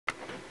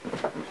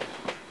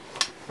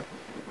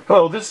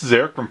Hello, this is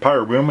Eric from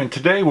PyroBoom, and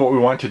today what we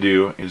want to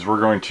do is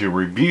we're going to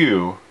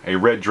review a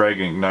Red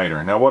Dragon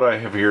igniter. Now what I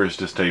have here is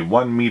just a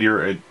 1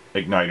 meter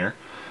igniter,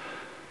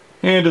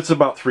 and it's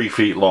about 3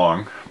 feet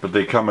long, but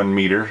they come in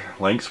meter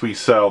lengths. We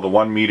sell the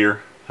 1 meter,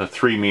 the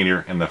 3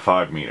 meter, and the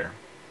 5 meter.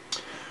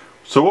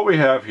 So what we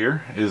have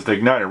here is the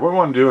igniter. What we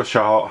want to do is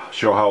show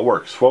how it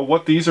works. Well,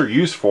 what these are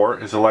used for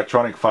is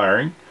electronic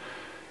firing,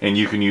 and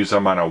you can use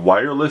them on a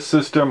wireless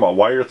system, a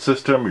wired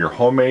system, your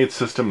homemade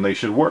system. They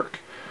should work.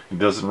 It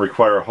doesn't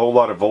require a whole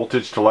lot of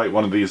voltage to light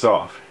one of these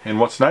off. And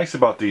what's nice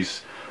about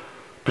these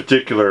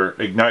particular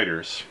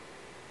igniters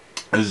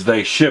is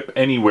they ship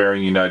anywhere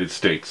in the United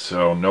States,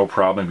 so no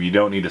problem. You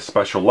don't need a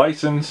special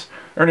license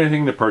or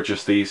anything to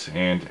purchase these,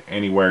 and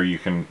anywhere we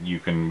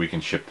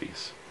can ship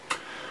these.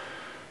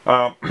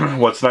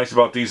 What's nice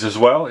about these as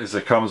well is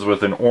it comes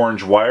with an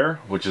orange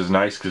wire, which is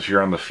nice because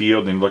you're on the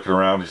field and looking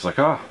around, it's like,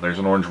 ah, there's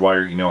an orange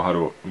wire. You know how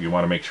to, you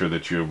want to make sure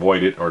that you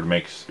avoid it, or to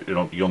make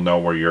you'll know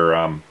where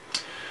your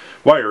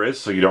wire is,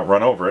 so you don't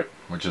run over it,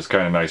 which is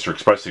kind of nice, or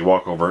especially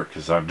walk over it,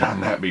 because I've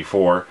done that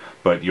before.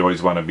 But you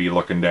always want to be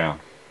looking down.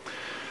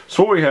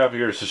 So what we have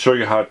here is to show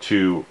you how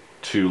to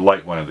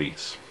light one of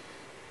these.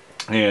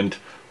 And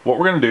what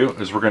we're going to do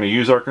is we're going to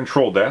use our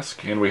control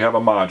desk, and we have a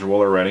module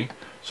already.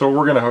 So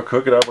we're going to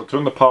hook it up. We'll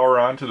turn the power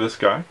on to this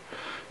guy,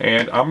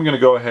 and I'm going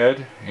to go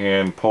ahead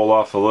and pull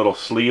off the little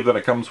sleeve that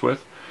it comes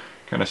with.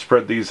 Kind of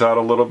spread these out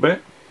a little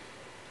bit,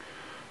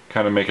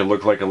 kind of make it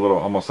look like a little,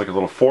 almost like a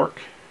little fork,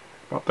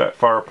 about that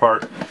far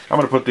apart. I'm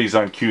going to put these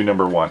on cue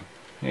number 1,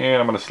 and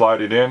I'm going to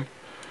slide it in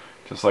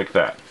just like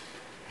that,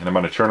 and I'm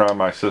going to turn on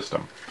my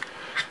system.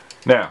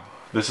 Now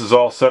this is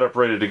all set up,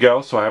 ready to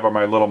go. So I have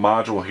my little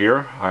module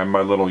here. I have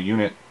my little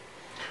unit.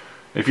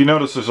 If you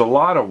notice, there's a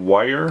lot of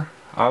wire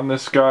on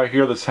this guy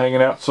here that's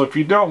hanging out. So if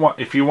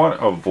you want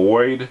to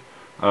avoid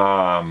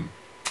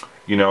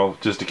you know,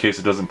 just in case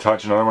it doesn't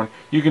touch another one,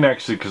 you can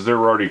actually, because they're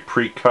already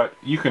pre-cut,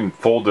 you can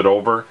fold it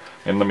over.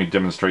 And let me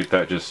demonstrate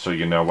that just so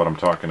you know what I'm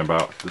talking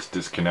about. Just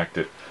disconnect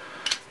it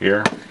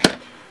here,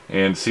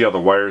 and see how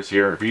the wires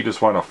here, if you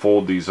just want to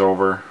fold these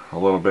over a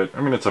little bit,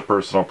 I mean, it's a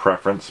personal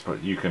preference,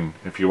 but you can,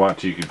 if you want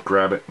to, you could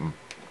grab it and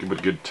give it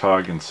a good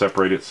tug and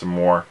separate it some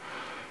more.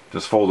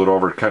 Just fold it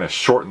over, kind of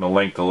shorten the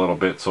length a little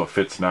bit so it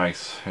fits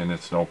nice, and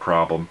it's no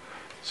problem.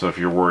 So if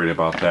you're worried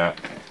about that,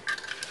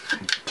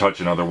 touch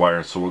another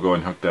wire. So we'll go ahead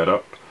and hook that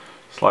up,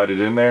 slide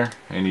it in there,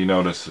 and you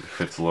notice it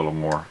fits a little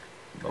more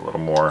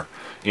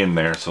in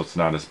there, so it's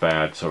not as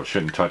bad, so it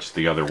shouldn't touch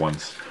the other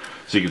ones.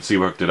 So you can see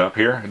we hooked it up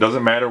here. It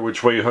doesn't matter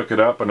which way you hook it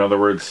up. In other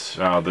words,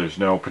 there's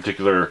no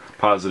particular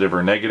positive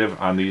or negative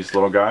on these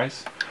little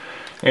guys.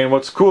 And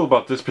what's cool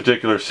about this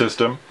particular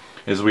system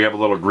is we have a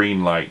little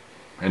green light,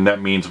 and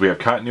that means we have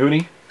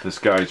continuity. This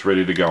guy's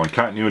ready to go, and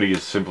continuity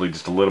is simply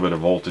just a little bit of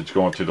voltage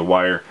going through the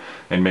wire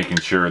and making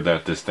sure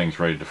that this thing's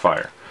ready to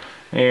fire.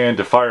 And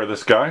to fire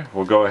this guy,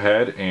 we'll go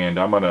ahead and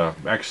I'm going to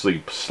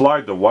actually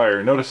slide the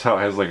wire. Notice how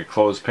it has like a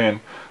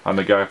clothespin on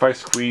the guy. If I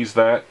squeeze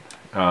that,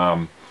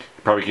 you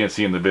probably can't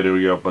see in the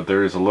video, but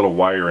there is a little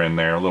wire in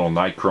there, a little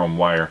nichrome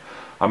wire.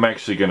 I'm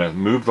actually going to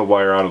move the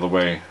wire out of the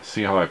way.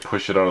 See how I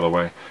push it out of the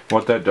way?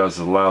 What that does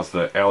is allows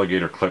the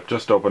alligator clip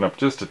just to open up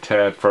just a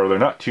tad further.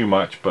 Not too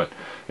much, but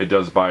it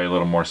does buy a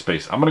little more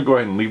space. I'm going to go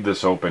ahead and leave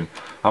this open.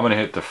 I'm going to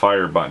hit the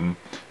fire button,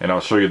 and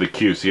I'll show you the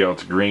cue. See how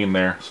it's green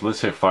there? So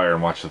let's hit fire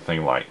and watch the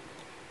thing light.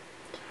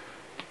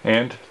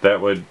 And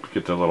that would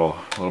get the little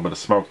bit of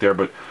smoke there,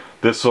 but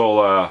this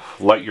will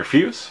light your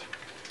fuse.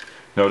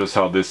 Notice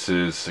how this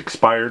is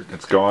expired,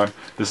 it's gone.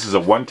 This is a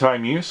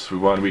one-time use.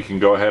 We can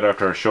go ahead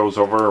after our show's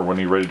over, or when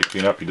you're ready to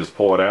clean up, you just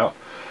pull it out.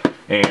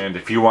 And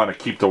if you want to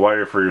keep the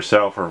wire for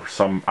yourself or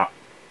some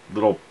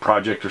little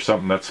project or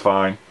something, that's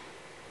fine.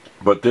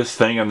 But this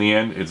thing on the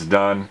end, it's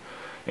done,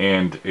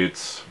 and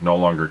it's no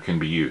longer can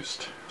be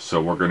used.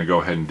 So we're going to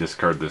go ahead and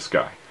discard this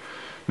guy.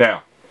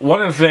 Now,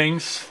 one of the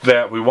things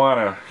that we want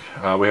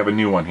to, we have a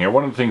new one here.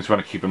 One of the things we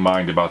want to keep in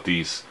mind about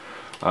these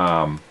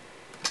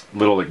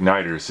little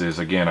igniters is,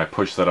 again, I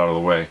push that out of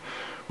the way.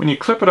 When you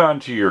clip it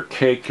onto your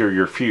cake or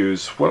your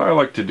fuse, what I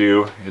like to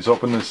do is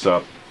open this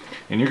up,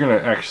 and you're going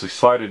to actually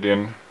slide it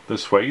in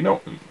this way. You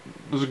know,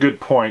 there's a good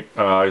point.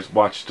 I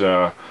watched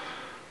one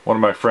of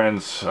my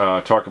friends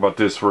talk about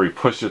this, where he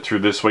pushed it through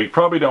this way. You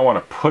probably don't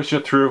want to push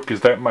it through,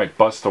 because that might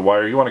bust the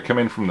wire. You want to come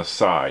in from the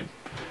side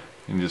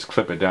and just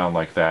clip it down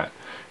like that.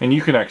 And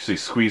you can actually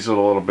squeeze it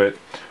a little bit,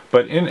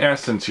 but in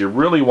essence you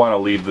really want to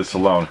leave this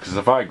alone, because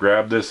if I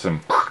grab this and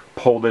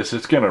pull this,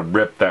 it's going to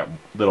rip that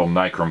little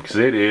nichrome, because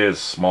it is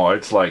small.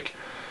 It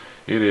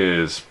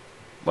is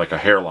like a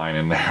hairline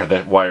in there,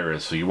 that wire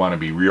is, so you want to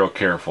be real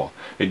careful.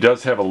 It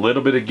does have a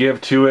little bit of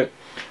give to it,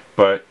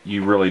 but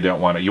you really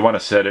don't want to. You want to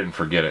set it and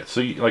forget it.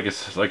 So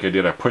like I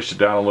did, I pushed it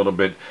down a little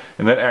bit,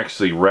 and that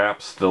actually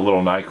wraps the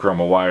little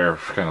nichrome wire,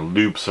 kind of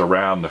loops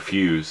around the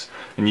fuse,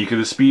 and you could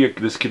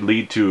this could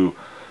lead to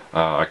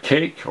a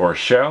cake or a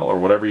shell or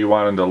whatever you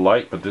want to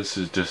light. But this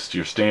is just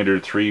your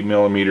standard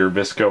 3mm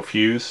Visco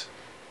fuse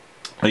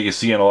that you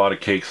see in a lot of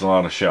cakes and a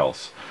lot of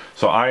shells.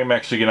 So I'm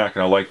actually not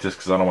going to light this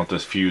because I don't want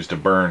this fuse to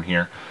burn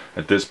here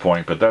at this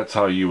point, but that's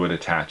how you would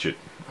attach it.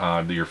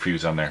 your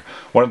fuse on there.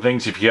 One of the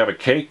things, if you have a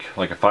cake,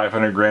 like a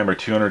 500 gram or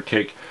 200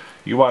 cake,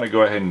 you want to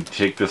go ahead and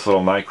take this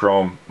little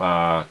nichrome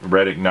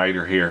red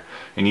igniter here,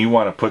 and you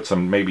want to put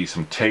maybe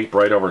some tape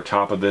right over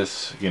top of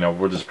this. You know,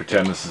 we'll just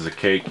pretend this is a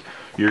cake.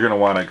 You're going to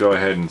want to go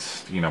ahead and,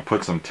 you know,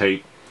 put some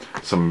tape,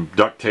 some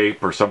duct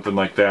tape or something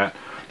like that,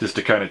 just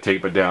to kind of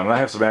tape it down. And I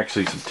have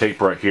actually some tape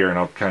right here, and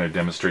I'll kind of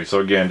demonstrate. So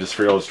again, just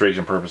for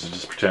illustration purposes,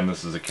 just pretend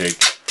this is a cake.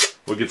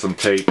 We'll get some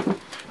tape,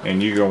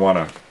 and you're going to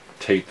want to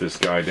tape this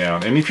guy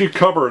down. And if you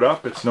cover it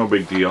up, it's no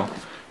big deal.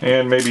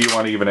 And maybe you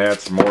want to even add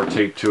some more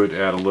tape to it,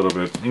 add a little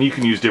bit. And you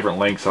can use different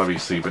lengths,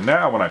 obviously. But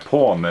now when I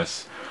pull on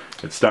this,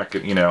 it's not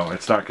going, you know,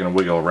 it's not going to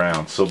wiggle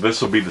around. So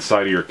this will be the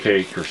side of your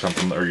cake or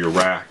something, or your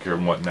rack or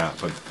whatnot.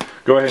 But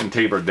go ahead and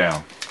taper it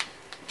down.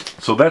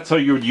 So that's how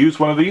you would use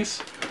one of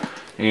these.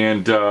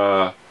 And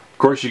of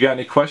course, you got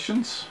any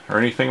questions or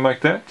anything like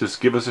that, just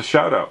give us a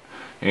shout out.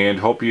 And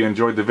hope you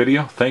enjoyed the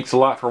video. Thanks a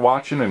lot for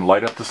watching, and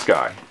light up the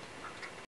sky.